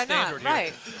 How the gold could I standard not?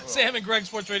 here. Right. Sam and Greg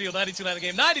Sports Radio 92.9 The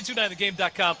Game,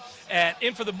 92.9thegame.com, and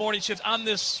in for the morning shift on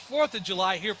this 4th of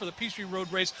July here for the PeachTree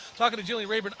Road Race. Talking to Jillian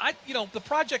Rayburn. The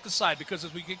project aside, because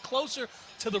as we get closer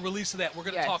to the release of that, we're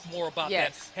going to talk more about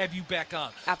that, have you back on.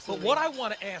 Absolutely. But what I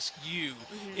want to ask you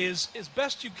is, as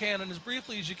best you can and as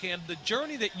briefly as you can, the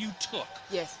journey that you took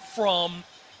from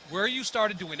where you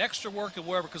started doing extra work and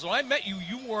wherever, because when I met you,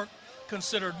 you weren't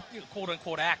considered,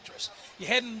 quote-unquote actress. You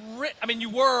hadn't written, you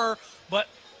were, but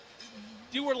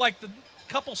you were like the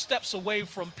couple steps away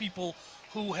from people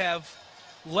who have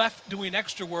left doing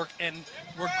extra work and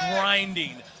were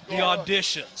grinding the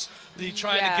auditions,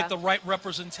 trying to get the right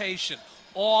representation,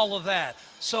 all of that.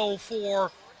 So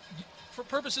for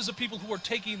purposes of people who are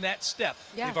taking that step,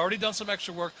 they've already done some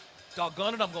extra work.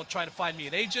 Doggone it, I'm going to try to find me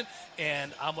an agent,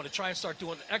 and I'm going to try and start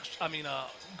doing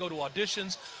go to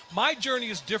auditions. My journey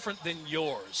is different than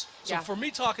yours. So for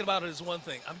me, talking about it is one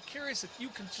thing. I'm curious if you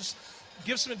can just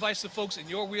give some advice to folks in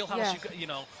your wheelhouse,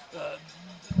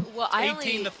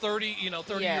 18 to 30,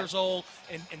 30 years old,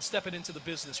 and stepping into the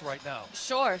business right now.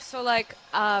 Sure. So,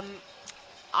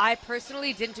 I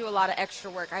personally didn't do a lot of extra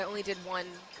work. I only did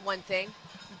one thing.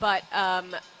 But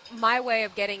my way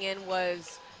of getting in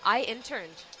was I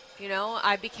interned.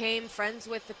 I became friends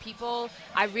with the people.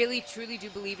 I really, truly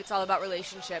do believe it's all about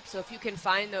relationships. So if you can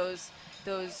find those,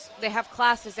 they have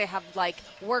classes, they have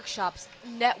workshops,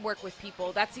 network with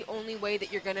people. That's the only way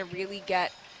that you're going to really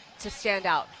get to stand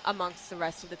out amongst the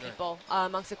rest of the people,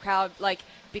 amongst the crowd.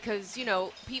 Because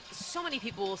so many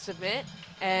people will submit,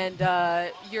 and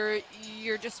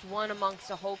you're just one amongst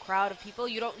a whole crowd of people.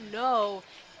 You don't know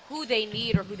who they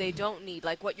need or who they don't need,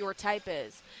 like what your type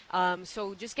is.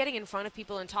 So just getting in front of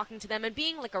people and talking to them and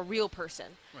being like a real person.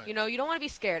 Right. You know, you don't want to be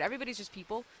scared. Everybody's just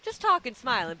people. Just talk and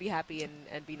smile and be happy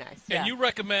and be nice. And you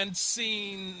recommend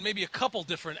seeing maybe a couple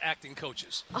different acting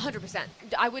coaches. 100%.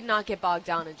 I would not get bogged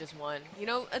down in just one. You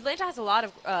know, Atlanta has a lot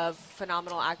of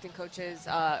phenomenal acting coaches,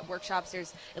 workshops.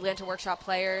 There's Atlanta Workshop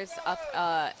Players up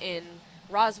in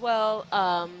Roswell.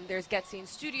 There's Get Seen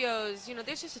Studios. You know,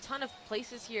 there's just a ton of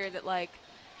places here that, like,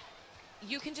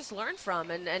 you can just learn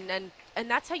from, and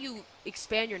that's how you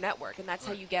expand your network, and that's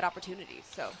how you get opportunities.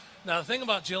 So now the thing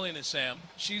about Jillian is, Sam,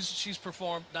 she's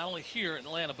performed not only here in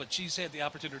Atlanta, but she's had the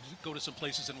opportunity to go to some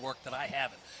places and work that I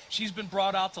haven't. She's been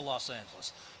brought out to Los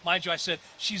Angeles. Mind you, I said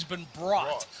she's been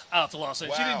brought out to Los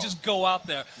Angeles. Wow. She didn't just go out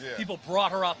there. Yeah. People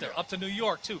brought her out there, up to New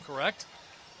York too, correct?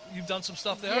 You've done some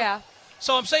stuff there? Yeah.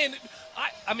 So I'm saying,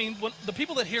 I mean, when the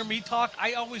people that hear me talk,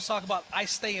 I always talk about I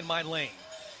stay in my lane.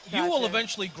 Gotcha. You will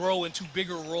eventually grow into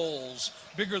bigger roles,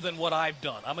 bigger than what I've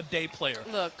done. I'm a day player.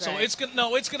 Look, so Greg, it's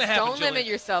gonna happen. Don't limit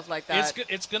yourself like that.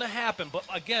 It's gonna happen. But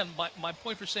again, my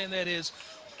point for saying that is,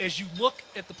 as you look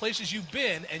at the places you've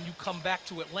been and you come back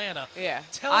to Atlanta,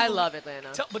 I love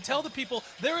Atlanta. But tell the people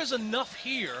there is enough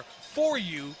here for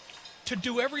you to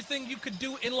do everything you could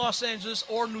do in Los Angeles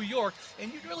or New York,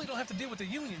 and you really don't have to deal with the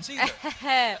unions either.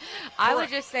 I would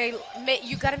just say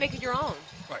you got to make it your own.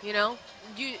 Right. You know,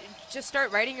 you just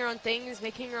start writing your own things,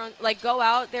 making your own. Like, go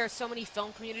out. There are so many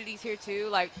film communities here too.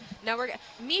 Like,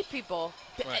 meet people.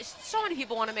 Right. So many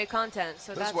people want to make content.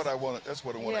 So that's what I want. That's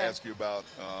what I want to ask you about.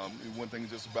 One thing is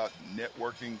just about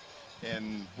networking.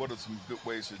 And what are some good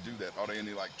ways to do that? Are there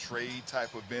any like trade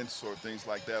type events or things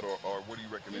like that, or what do you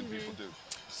recommend people do?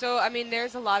 So, I mean,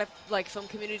 there's a lot of like film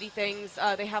community things.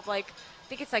 They have like, I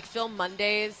think it's like Film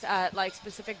Mondays at like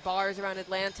specific bars around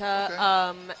Atlanta.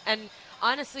 Okay. And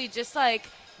honestly, just like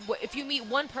if you meet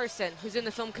one person who's in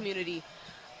the film community,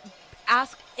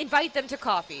 invite them to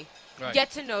coffee,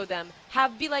 get to know them,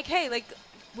 be like, hey, like,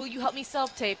 will you help me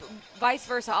self-tape? Vice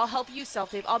versa, I'll help you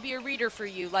self-tape. I'll be a reader for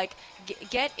you. Like,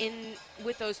 get in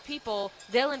with those people.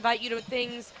 They'll invite you to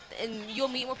things, and you'll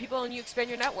meet more people, and you expand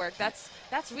your network. That's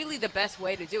really the best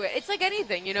way to do it. It's like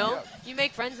anything, you know? Yeah. You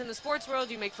make friends in the sports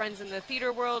world. You make friends in the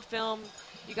theater world, film.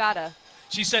 You gotta.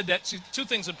 She said that two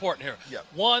things important here. Yep.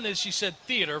 One is she said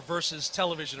theater versus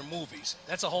television or movies.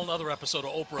 That's a whole other episode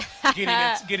of Oprah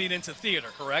getting into theater,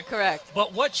 correct? Correct.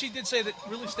 But what she did say that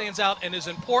really stands out and is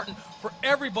important for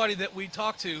everybody that we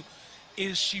talk to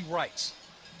is she writes.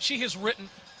 She has written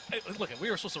 – look, we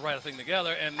were supposed to write a thing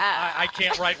together, and I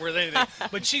can't write with anything.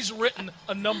 But she's written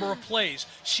a number of plays.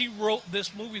 She wrote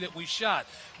this movie that we shot.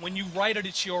 When you write it,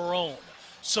 it's your own.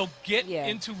 So get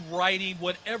into writing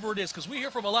whatever it is, because we hear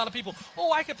from a lot of people,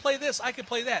 oh, I could play this, I could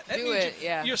play that. That means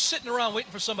you're sitting around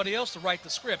waiting for somebody else to write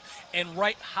the script and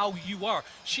write how you are.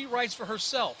 She writes for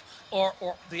herself, or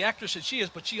the actress that she is,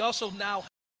 but she also now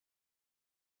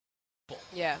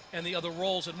and the other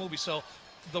roles in movies. So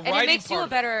the writing part. And it makes you a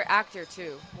better actor,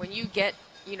 too. When you get,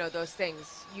 those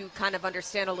things, you kind of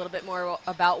understand a little bit more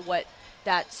about what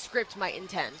that script might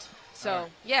intend. So,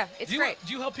 it's great.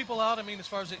 Do you help people out? I mean, as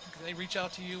far as can they reach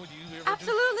out to you? Do you ever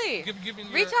Absolutely. Give me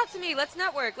reach out to me. Let's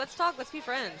network. Let's talk. Let's be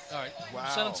friends. All right. Wow.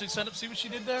 Send up. See what she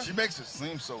did there? She makes it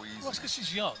seem so easy. Well, it's because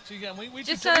she's young. We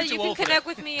just you can connect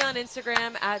with me on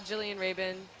Instagram at Jillian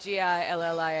Rabin,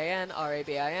 GILLIAN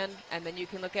RABIN, and then you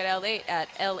can look at L8 at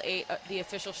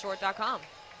L8theofficialshort.com.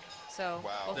 So,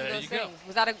 both of those things.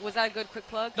 Was that a good quick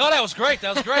plug? No, that was great.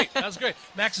 That was great.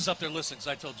 Max is up there listening, because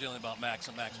I told Jillian about Max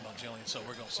and Max about Jillian, so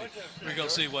we're going to see. We're going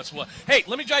to see what's what. Hey,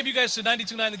 let me drive you guys to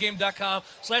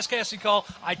 929thegame.com/casting call.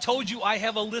 I told you I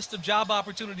have a list of job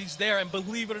opportunities there, and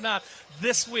believe it or not,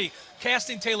 this week,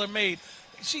 Casting Tailor Made,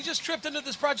 she just tripped into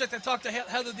this project. I talked to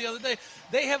Heather the other day.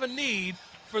 They have a need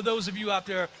for those of you out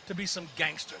there to be some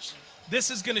gangsters. This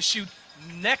is going to shoot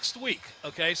next week,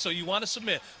 okay? So you want to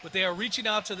submit, but they are reaching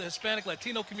out to the Hispanic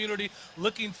Latino community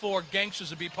looking for gangsters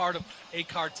to be part of a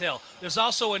cartel. There's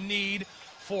also a need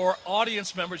for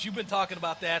audience members. You've been talking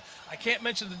about that. I can't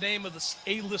mention the name of the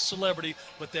A-list celebrity,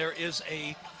 but there is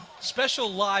a special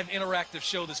live interactive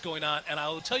show that's going on, and I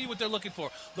will tell you what they're looking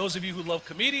for. Those of you who love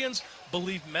comedians,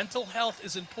 believe mental health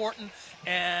is important,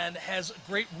 and has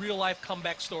great real-life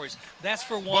comeback stories. That's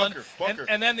for one. Bunker.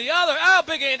 And then the other,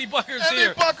 big Andy Bunker's here.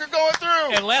 Andy Bunker going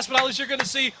through. And last but not least, you're going to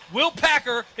see Will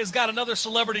Packer has got another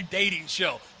celebrity dating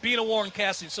show, Being a Warren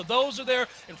Casting. So those are there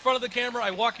in front of the camera.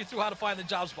 I walk you through how to find the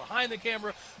jobs behind the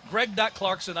camera.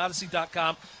 Greg.Clarkson,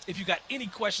 Odyssey.com. If you got any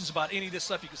questions about any of this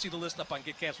stuff, you can see the list up on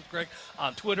Get Cast with Greg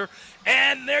on Twitter.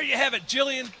 And there you have it.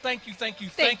 Jillian, thank you.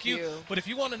 But if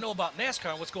you want to know about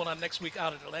NASCAR and what's going on next week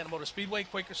out at Atlanta Motor Speedway,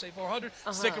 Quaker State 400,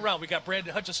 stick around. We got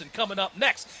Brandon Hutchison coming up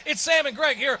next. It's Sam and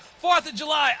Greg here, 4th of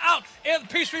July, out in the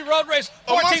PeachTree Road Race,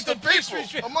 14th of PeachTree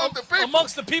Street.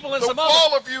 Amongst the people and the some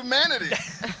wall of humanity.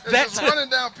 That's just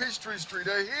running down PeachTree Street.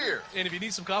 They're here. And if you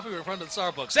need some coffee, we're in front of the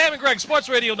Starbucks. Sam and Greg, Sports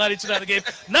Radio 92.9 The Game,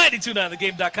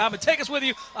 92.9thegame.com, and take us with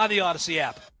you on the Odyssey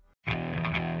app.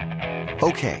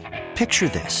 Okay, picture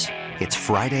this. It's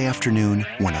Friday afternoon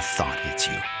when a thought hits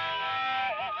you.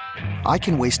 I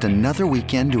can waste another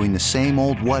weekend doing the same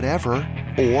old whatever,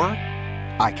 or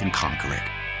I can conquer it.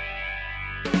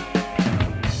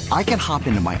 I can hop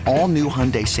into my all-new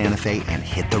Hyundai Santa Fe and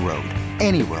hit the road.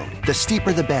 Any road. The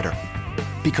steeper, the better.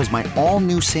 Because my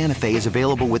all-new Santa Fe is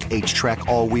available with H-Track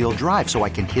all-wheel drive, so I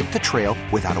can hit the trail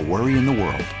without a worry in the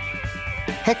world.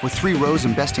 Heck, with 3 rows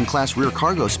and best-in-class rear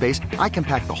cargo space, I can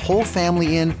pack the whole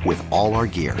family in with all our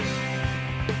gear.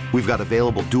 We've got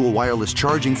available dual wireless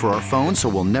charging for our phones, so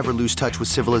we'll never lose touch with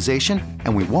civilization,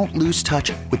 and we won't lose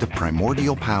touch with the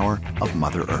primordial power of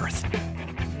Mother Earth.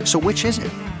 So which is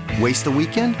it? Waste the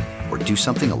weekend or do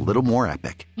something a little more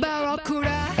epic?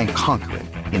 And conquer it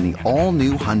in the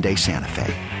all-new Hyundai Santa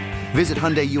Fe. Visit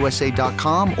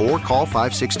HyundaiUSA.com or call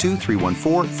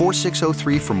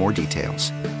 562-314-4603 for more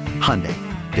details. Hyundai,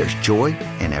 there's joy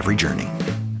in every journey.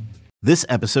 This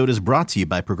episode is brought to you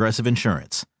by Progressive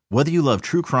Insurance. Whether you love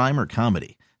true crime or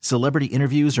comedy, celebrity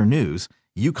interviews or news,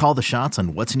 you call the shots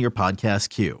on what's in your podcast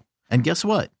queue. And guess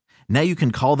what? Now you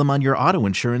can call them on your auto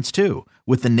insurance too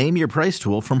with the Name Your Price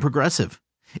tool from Progressive.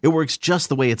 It works just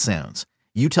the way it sounds.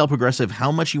 You tell Progressive how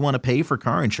much you want to pay for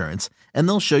car insurance, and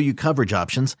they'll show you coverage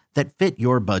options that fit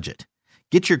your budget.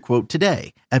 Get your quote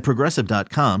today at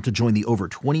Progressive.com to join the over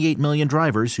 28 million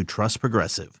drivers who trust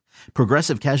Progressive.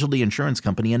 Progressive Casualty Insurance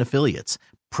Company and Affiliates.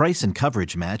 Price and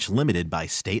coverage match limited by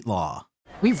state law.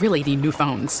 We really need new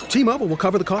phones. T-Mobile will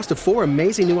cover the cost of 4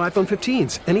 amazing new iPhone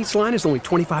 15s, and each line is only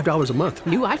 $25 a month.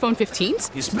 New iPhone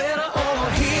 15s? It's better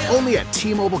over here. Only at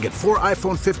T-Mobile, get 4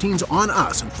 iPhone 15s on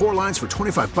us and 4 lines for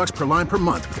 $25 per line per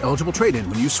month with eligible trade-in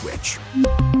when you switch.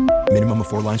 Minimum of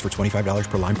 4 lines for $25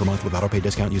 per line per month with autopay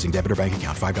discount using debit or bank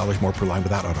account. $5 more per line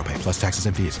without autopay, plus taxes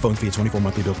and fees. Phone fee at 24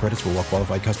 monthly bill credits for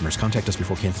well-qualified customers. Contact us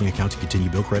before canceling account to continue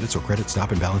bill credits or credit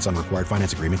stop and balance on required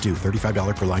finance agreement due.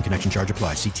 $35 per line connection charge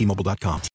applies. See T-Mobile.com.